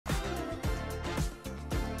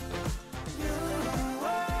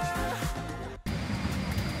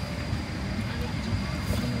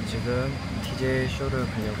지금 DJ 쇼를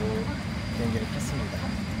가려고 비행기를 탔습니다.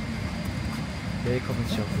 메이크업은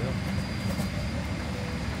지었고요.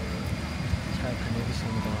 잘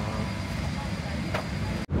다녀오겠습니다.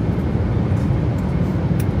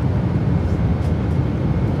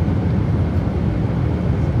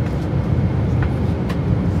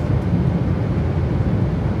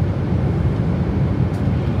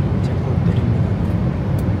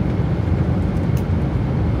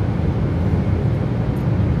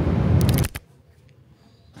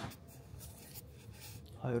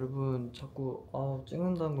 여러분 자꾸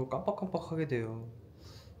찍는다는 걸 깜빡깜빡 하게 돼요.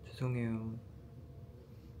 죄송해요.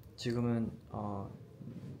 지금은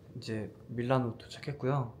이제 밀라노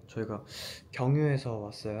도착했고요. 저희가 경유해서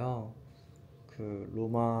왔어요. 그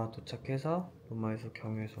로마 도착해서 로마에서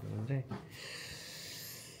경유해서 왔는데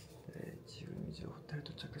네, 지금 이제 호텔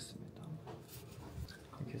도착했습니다.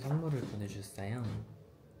 이렇게 선물을 보내주셨어요.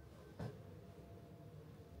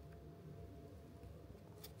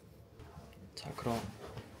 자, 그럼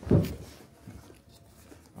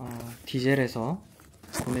디젤에서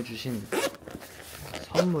보내주신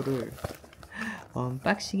선물을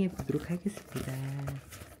언박싱해 보도록 하겠습니다.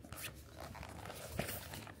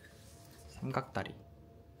 삼각다리.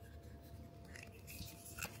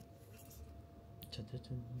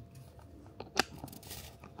 짜자잔.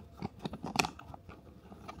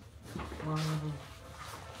 와.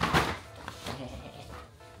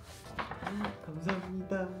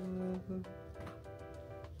 감사합니다.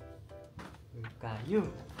 뭘까요?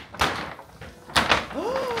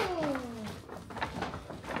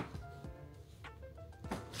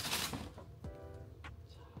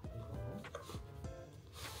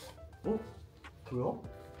 뭐야?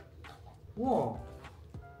 우와!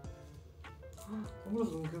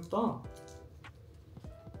 선글라스 너무 귀엽다.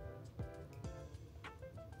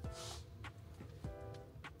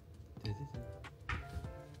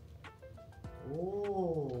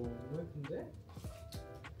 오, 너무 예쁜데?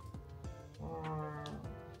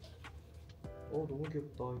 너무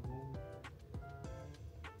귀엽다 이거.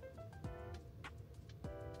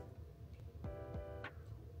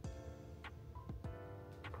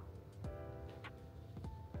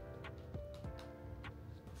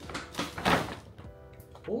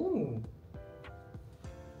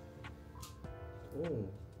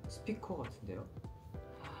 오, 스피커 같은데요?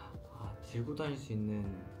 들고 다닐 수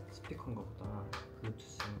있는 스피커인가 보다.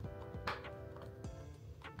 블루투스.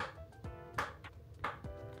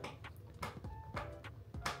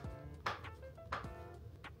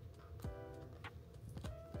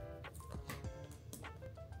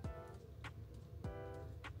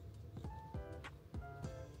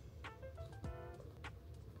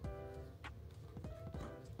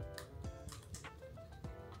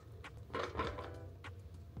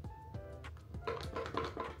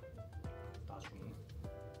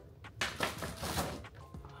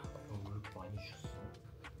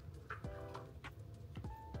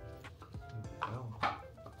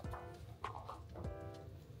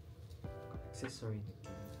 액세서리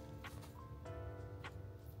느낌.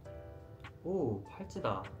 오,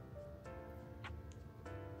 팔찌다.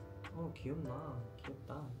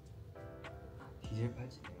 귀엽다. 디젤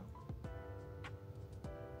팔찌네요.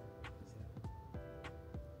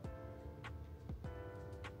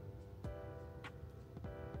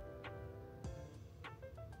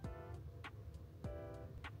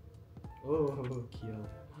 오, 귀여워.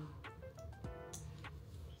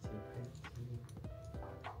 디젤 팔찌.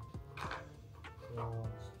 와,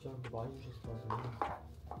 진짜 많이 주셨어.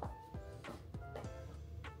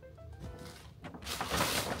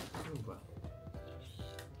 이건 뭐야?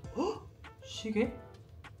 헉? 시계?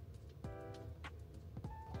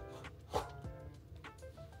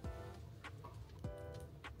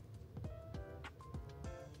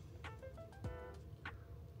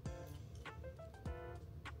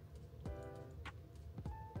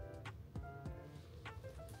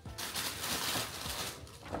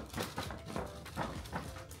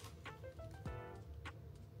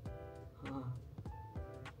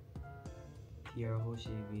 Dear 호시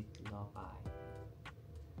with love I.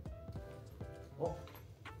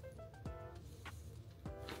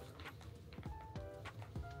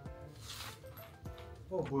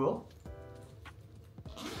 뭐야?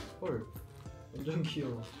 헐, 완전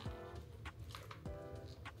귀여워.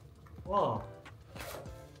 와,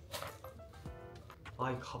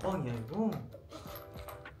 이 가방이야 이거?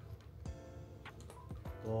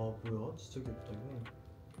 와, 뭐야? 진짜 귀엽다 이거.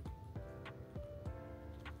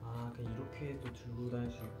 그냥 이렇게도 들고 다닐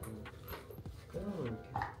수 있고 끈으로 이렇게.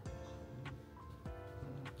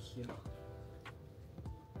 귀여워.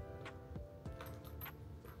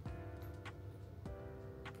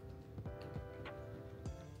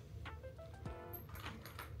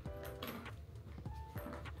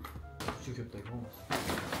 진짜 귀엽다 이거.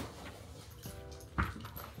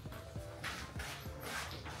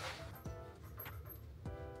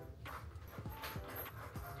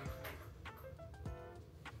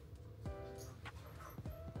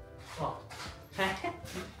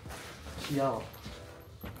 귀여워.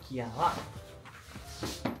 귀여워.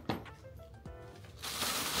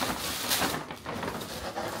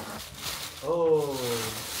 오.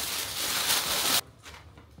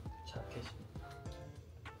 자, 캐시.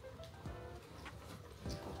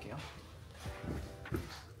 볼게요.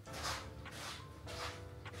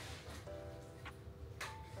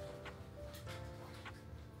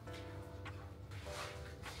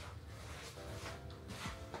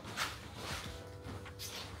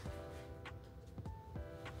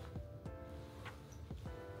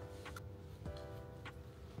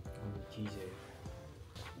 DJ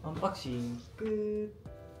언박싱 끝.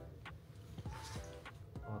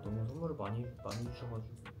 아, 너무 선물을 많이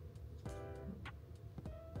주셔가지고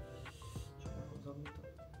정말 감사합니다.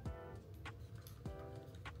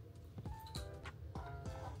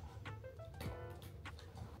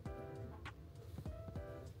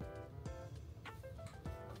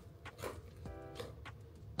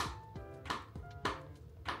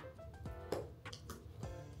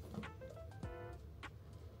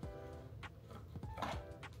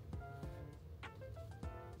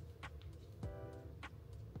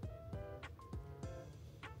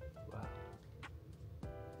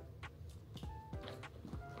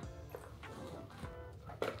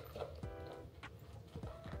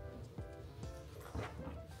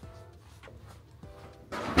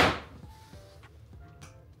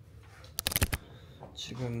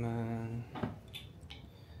 지금은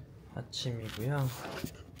아침이고요.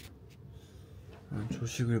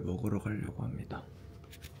 조식을 먹으러 가려고 합니다.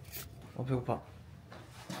 배고파.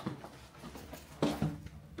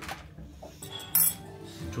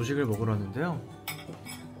 조식을 먹으러 왔는데요.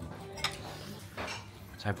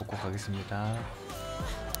 잘 먹고 가겠습니다.